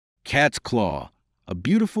Cat's claw, a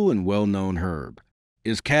beautiful and well-known herb.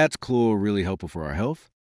 Is cat's claw really helpful for our health?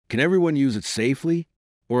 Can everyone use it safely?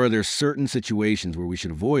 Or are there certain situations where we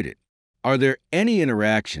should avoid it? Are there any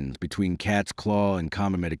interactions between cat's claw and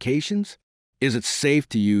common medications? Is it safe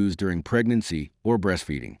to use during pregnancy or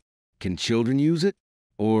breastfeeding? Can children use it?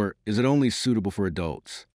 Or is it only suitable for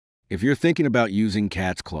adults? If you're thinking about using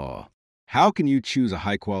cat's claw, how can you choose a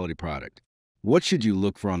high-quality product? What should you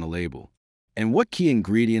look for on the label? And what key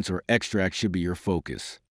ingredients or extracts should be your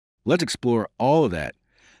focus? Let's explore all of that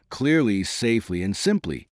clearly, safely, and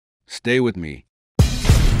simply. Stay with me.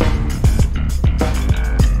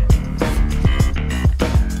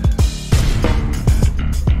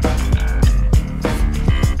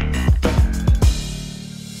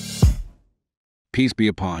 Peace be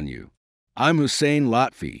upon you. I'm Hussein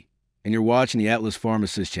Lotfi, and you're watching the Atlas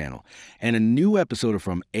Pharmacist channel and a new episode of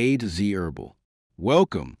From A to Z Herbal.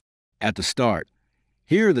 Welcome. At the start,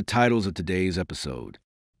 here are the titles of today's episode.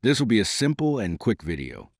 This will be a simple and quick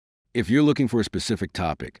video. If you're looking for a specific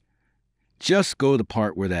topic, just go to the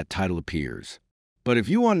part where that title appears. But if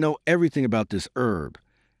you want to know everything about this herb,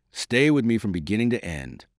 stay with me from beginning to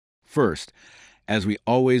end. First, as we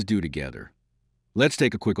always do together, let's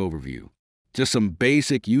take a quick overview. Just some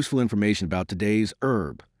basic, useful information about today's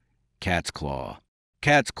herb, cat's claw.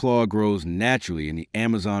 Cat's claw grows naturally in the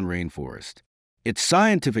Amazon rainforest. Its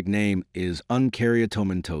scientific name is Uncaria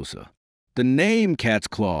tomentosa. The name cat's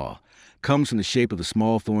claw comes from the shape of the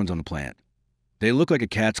small thorns on the plant. They look like a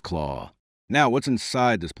cat's claw. Now, what's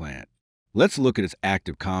inside this plant? Let's look at its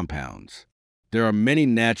active compounds. There are many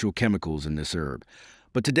natural chemicals in this herb,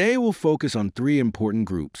 but today we'll focus on three important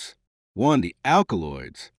groups. 1, the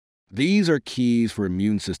alkaloids. These are keys for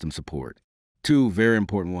immune system support. 2 very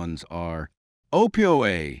important ones are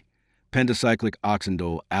OPOA, Penta-Cyclic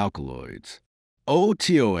oxindole alkaloids.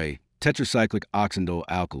 OTOA, tetracyclic oxindole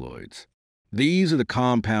alkaloids. These are the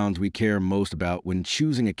compounds we care most about when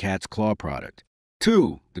choosing a cat's claw product.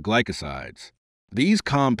 2, the glycosides. These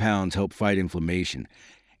compounds help fight inflammation,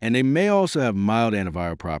 and they may also have mild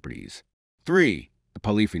antiviral properties. 3, the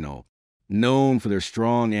polyphenol, known for their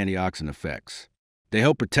strong antioxidant effects. They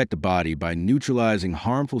help protect the body by neutralizing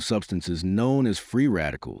harmful substances known as free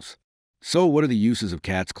radicals. So what are the uses of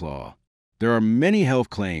cat's claw? There are many health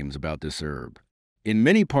claims about this herb. In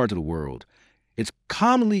many parts of the world, it's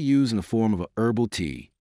commonly used in the form of a herbal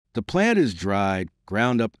tea. The plant is dried,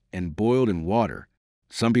 ground up, and boiled in water.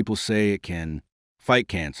 Some people say it can fight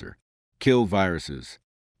cancer, kill viruses,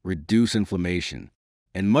 reduce inflammation,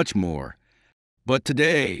 and much more. But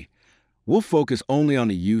today, we'll focus only on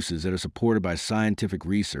the uses that are supported by scientific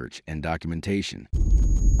research and documentation.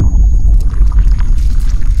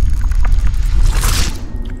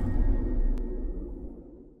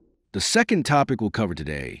 The second topic we'll cover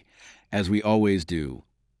today, as we always do,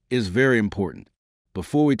 is very important.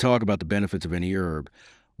 Before we talk about the benefits of any herb,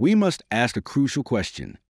 we must ask a crucial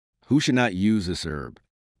question. Who should not use this herb?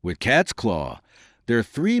 With cat's claw, there are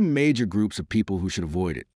 3 major groups of people who should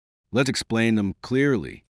avoid it. Let's explain them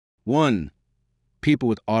clearly. 1, people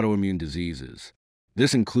with autoimmune diseases.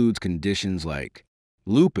 This includes conditions like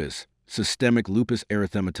lupus, systemic lupus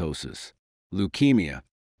erythematosus, leukemia,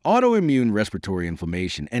 autoimmune respiratory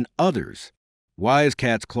inflammation, and others. Why is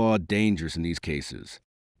cat's claw dangerous in these cases?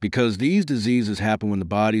 Because these diseases happen when the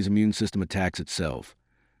body's immune system attacks itself.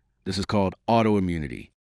 This is called autoimmunity.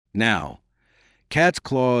 Now, cat's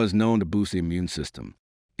claw is known to boost the immune system.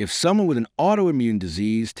 If someone with an autoimmune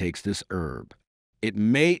disease takes this herb, it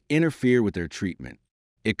may interfere with their treatment.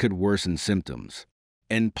 It could worsen symptoms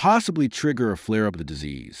and possibly trigger a flare-up of the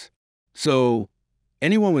disease. So,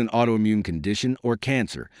 anyone with an autoimmune condition or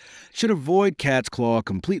cancer should avoid cat's claw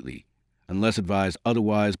completely, unless advised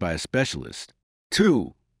otherwise by a specialist.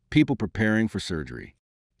 2, people preparing for surgery.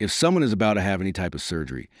 If someone is about to have any type of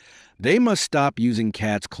surgery, they must stop using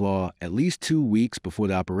cat's claw at least 2 weeks before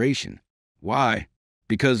the operation. Why?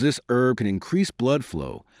 Because this herb can increase blood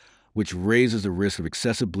flow, which raises the risk of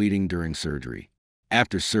excessive bleeding during surgery.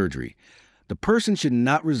 After surgery, the person should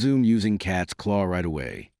not resume using cat's claw right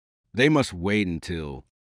away. They must wait until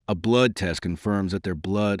a blood test confirms that their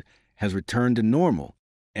blood has returned to normal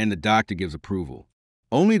and the doctor gives approval.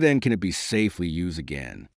 Only then can it be safely used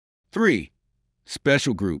again. 3,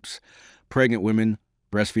 special groups: pregnant women,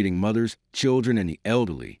 breastfeeding mothers, children, and the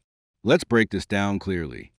elderly. Let's break this down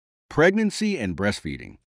clearly. Pregnancy and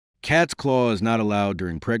breastfeeding. Cat's claw is not allowed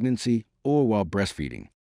during pregnancy or while breastfeeding,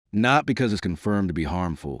 not because it's confirmed to be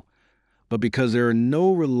harmful, but because there are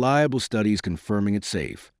no reliable studies confirming it's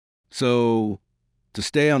safe. So, to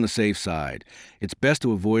stay on the safe side, it's best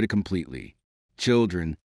to avoid it completely.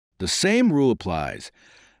 Children, the same rule applies.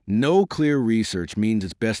 No clear research means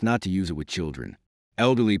it's best not to use it with children,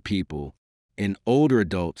 elderly people. In older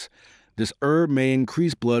adults, this herb may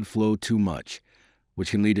increase blood flow too much,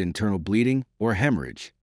 which can lead to internal bleeding or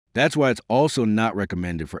hemorrhage. That's why it's also not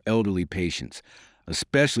recommended for elderly patients,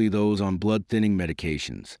 especially those on blood-thinning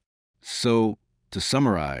medications. So, to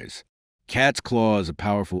summarize, cat's claw is a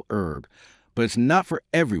powerful herb, but it's not for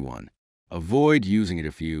everyone. Avoid using it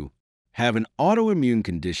if you have an autoimmune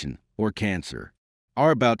condition or cancer,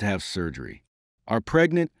 are about to have surgery, are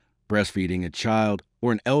pregnant, breastfeeding a child,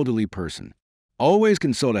 or an elderly person. Always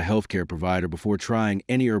consult a healthcare provider before trying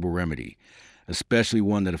any herbal remedy, especially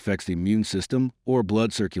one that affects the immune system or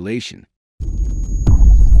blood circulation.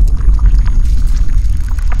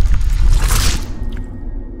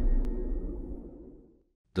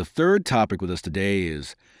 The third topic with us today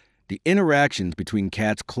is the interactions between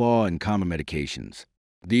cat's claw and common medications.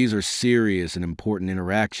 These are serious and important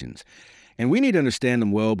interactions, and we need to understand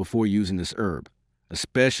them well before using this herb,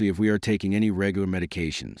 especially if we are taking any regular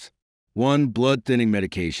medications. 1. Blood-thinning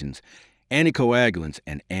medications, anticoagulants,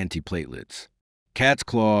 and antiplatelets. Cat's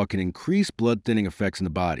claw can increase blood-thinning effects in the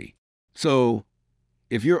body. So,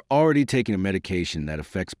 if you're already taking a medication that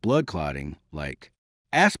affects blood clotting, like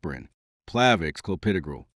aspirin, Plavix,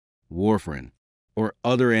 clopidogrel, warfarin, or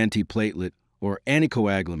other antiplatelet or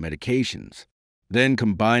anticoagulant medications, then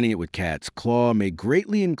combining it with cat's claw may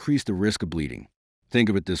greatly increase the risk of bleeding. Think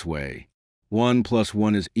of it this way. 1 +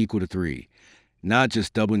 1 is equal to 3. Not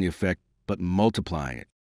just doubling the effect, but multiplying it.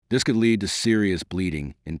 This could lead to serious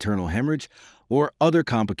bleeding, internal hemorrhage, or other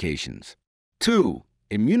complications. 2.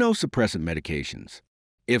 Immunosuppressant medications.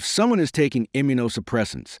 If someone is taking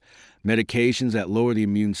immunosuppressants, medications that lower the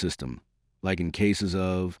immune system, like in cases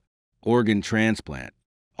of organ transplant,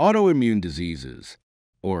 autoimmune diseases,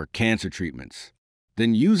 or cancer treatments,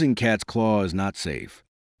 then using cat's claw is not safe.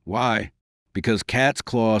 Why? Because cat's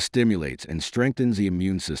claw stimulates and strengthens the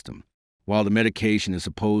immune system, while the medication is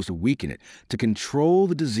supposed to weaken it to control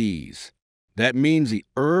the disease. That means the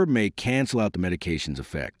herb may cancel out the medication's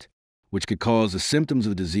effect, which could cause the symptoms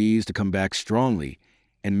of the disease to come back strongly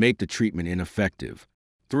and make the treatment ineffective.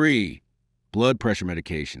 3. Blood pressure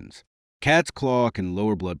medications. Cat's claw can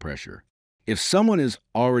lower blood pressure. If someone is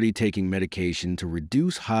already taking medication to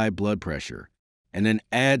reduce high blood pressure and then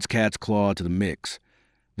adds cat's claw to the mix,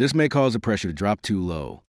 this may cause the pressure to drop too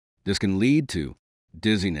low. This can lead to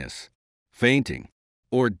dizziness, fainting,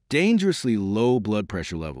 or dangerously low blood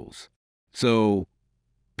pressure levels. So,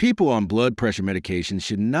 people on blood pressure medications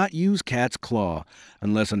should not use cat's claw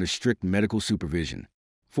unless under strict medical supervision.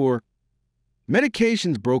 For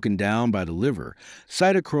medications broken down by the liver,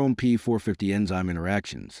 cytochrome P450 enzyme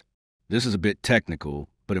interactions. This is a bit technical,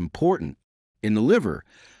 but important. In the liver,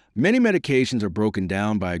 many medications are broken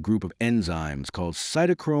down by a group of enzymes called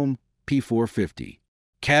cytochrome P450.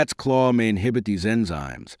 Cat's claw may inhibit these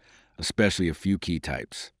enzymes, especially a few key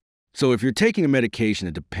types. So if you're taking a medication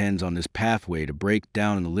that depends on this pathway to break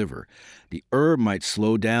down in the liver, the herb might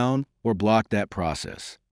slow down or block that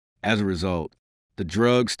process. As a result, the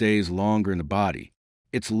drug stays longer in the body.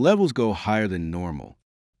 Its levels go higher than normal.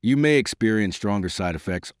 You may experience stronger side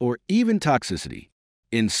effects or even toxicity.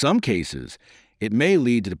 In some cases, it may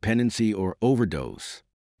lead to dependency or overdose.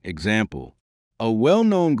 Example, a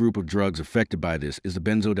well-known group of drugs affected by this is the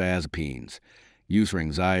benzodiazepines, used for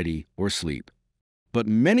anxiety or sleep. But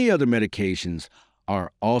many other medications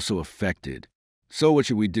are also affected. So what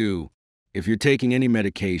should we do? If you're taking any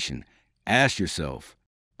medication, ask yourself,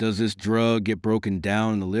 does this drug get broken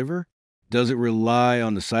down in the liver? Does it rely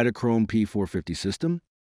on the cytochrome P450 system?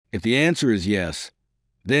 If the answer is yes,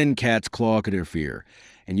 then cat's claw could interfere,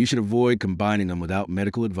 and you should avoid combining them without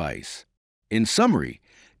medical advice. In summary,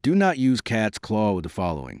 do not use cat's claw with the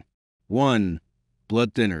following. 1.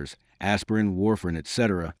 Blood thinners, aspirin, warfarin,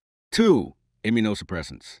 etc. 2.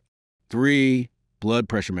 Immunosuppressants. 3. Blood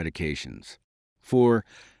pressure medications. 4.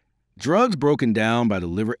 Drugs broken down by the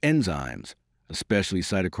liver enzymes, especially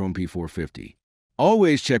cytochrome P450.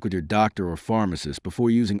 Always check with your doctor or pharmacist before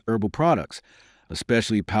using herbal products,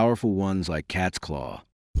 especially powerful ones like cat's claw.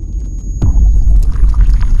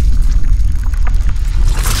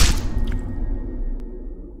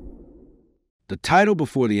 The title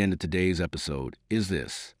before the end of today's episode is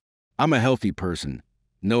this: I'm a healthy person,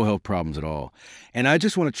 no health problems at all, and I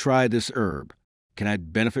just want to try this herb. Can I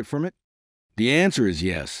benefit from it? The answer is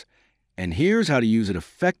yes, and here's how to use it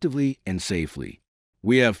effectively and safely.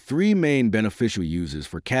 We have 3 main beneficial uses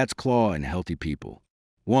for cat's claw in healthy people.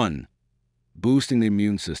 1. Boosting the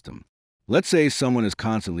immune system. Let's say someone is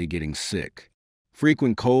constantly getting sick.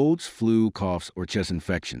 Frequent colds, flu, coughs, or chest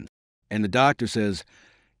infections. And the doctor says,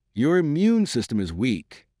 your immune system is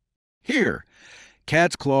weak. Here,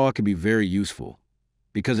 Cat's claw can be very useful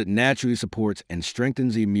because it naturally supports and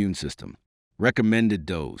strengthens the immune system. Recommended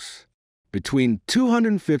dose: between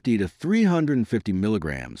 250 to 350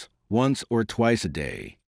 milligrams once or twice a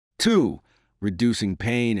day. 2. Reducing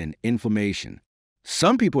pain and inflammation.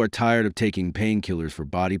 Some people are tired of taking painkillers for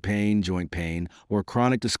body pain, joint pain, or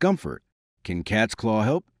chronic discomfort. Can cat's claw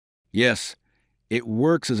help? Yes, it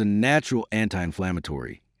works as a natural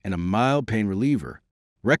anti-inflammatory and a mild pain reliever.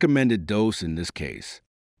 Recommended dose in this case: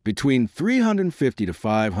 between 350 to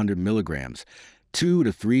 500 milligrams, 2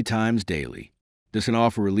 to 3 times daily. This can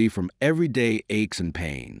offer relief from everyday aches and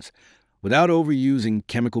pains without overusing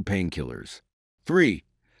chemical painkillers. 3.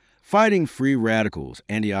 Fighting free radicals,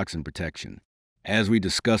 antioxidant protection. As we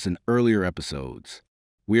discussed in earlier episodes,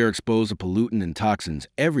 we are exposed to pollutant and toxins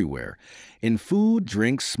everywhere in food,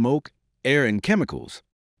 drinks, smoke, air, and chemicals.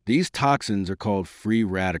 These toxins are called free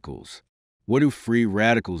radicals. What do free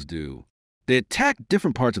radicals do? They attack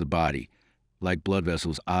different parts of the body, like blood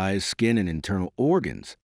vessels, eyes, skin, and internal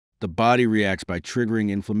organs. The body reacts by triggering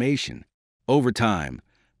inflammation. Over time,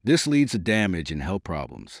 this leads to damage and health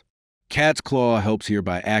problems. Cat's claw helps here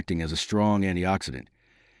by acting as a strong antioxidant.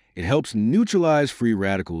 It helps neutralize free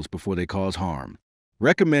radicals before they cause harm.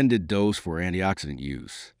 Recommended dose for antioxidant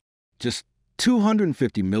use: just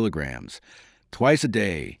 250 milligrams, twice a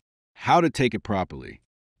day. How to take it properly.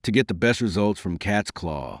 To get the best results from cat's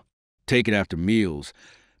claw, take it after meals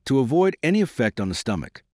to avoid any effect on the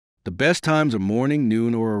stomach. The best times are morning,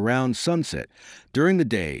 noon, or around sunset, during the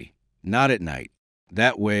day, not at night.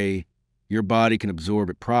 That way, your body can absorb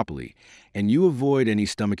it properly, and you avoid any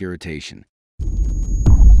stomach irritation.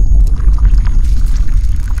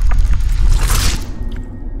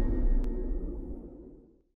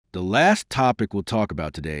 The last topic we'll talk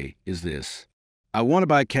about today is this: I want to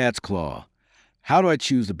buy cat's claw. How do I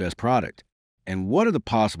choose the best product? And what are the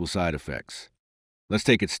possible side effects? Let's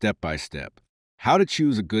take it step by step. How to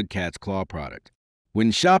choose a good cat's claw product.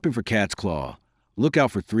 When shopping for cat's claw, look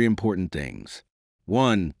out for 3 important things.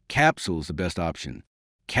 1. Capsules the best option.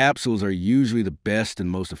 Capsules are usually the best and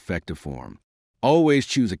most effective form. Always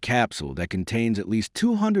choose a capsule that contains at least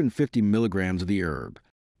 250 milligrams of the herb.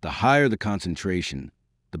 The higher the concentration,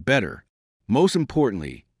 the better. Most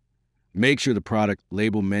importantly, make sure the product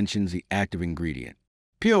label mentions the active ingredient.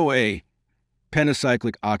 POA,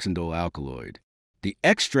 Penta-Cyclic oxindole alkaloid. The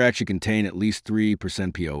extract should contain at least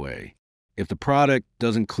 3% POA. If the product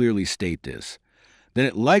doesn't clearly state this, then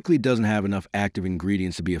it likely doesn't have enough active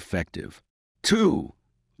ingredients to be effective. 2.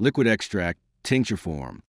 Liquid extract, tincture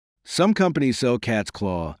form. Some companies sell cat's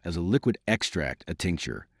claw as a liquid extract, a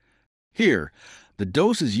tincture. Here, the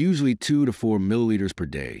dose is usually 2 to 4 milliliters per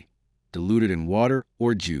day, diluted in water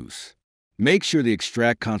or juice. Make sure the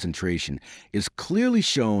extract concentration is clearly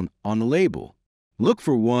shown on the label. Look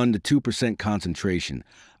for 1 to 2% concentration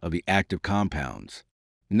of the active compounds.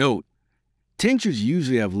 Note, tinctures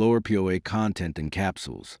usually have lower POA content than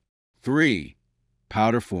capsules. 3.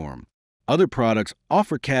 Powder form. Other products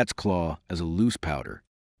offer cat's claw as a loose powder.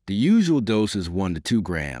 The usual dose is 1 to 2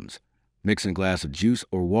 grams. Mix in a glass of juice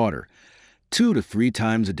or water 2 to 3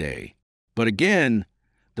 times a day. But again,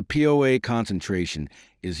 the POA concentration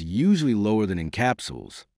is usually lower than in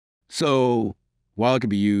capsules. So, while it can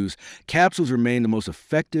be used, capsules remain the most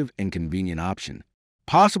effective and convenient option.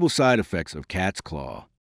 Possible side effects of cat's claw.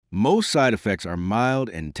 Most side effects are mild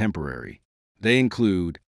and temporary. They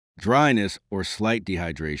include dryness or slight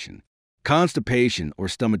dehydration, constipation or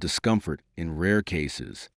stomach discomfort in rare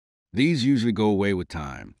cases. These usually go away with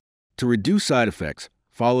time. To reduce side effects,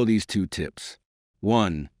 follow these 2 tips.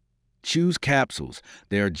 1. Choose capsules.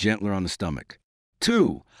 They are gentler on the stomach.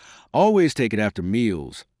 2. Always take it after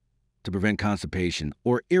meals to prevent constipation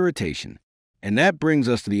or irritation. And that brings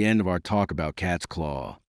us to the end of our talk about cat's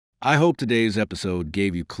claw. I hope today's episode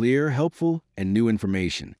gave you clear, helpful, and new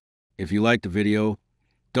information. If you liked the video,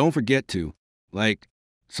 don't forget to like,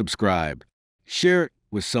 subscribe, share it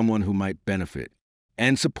with someone who might benefit,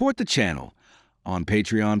 and support the channel on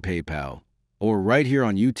Patreon, PayPal, or right here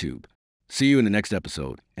on YouTube. See you in the next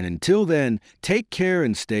episode, and until then, take care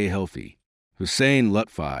and stay healthy. Hussein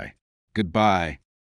Lutfi. Goodbye.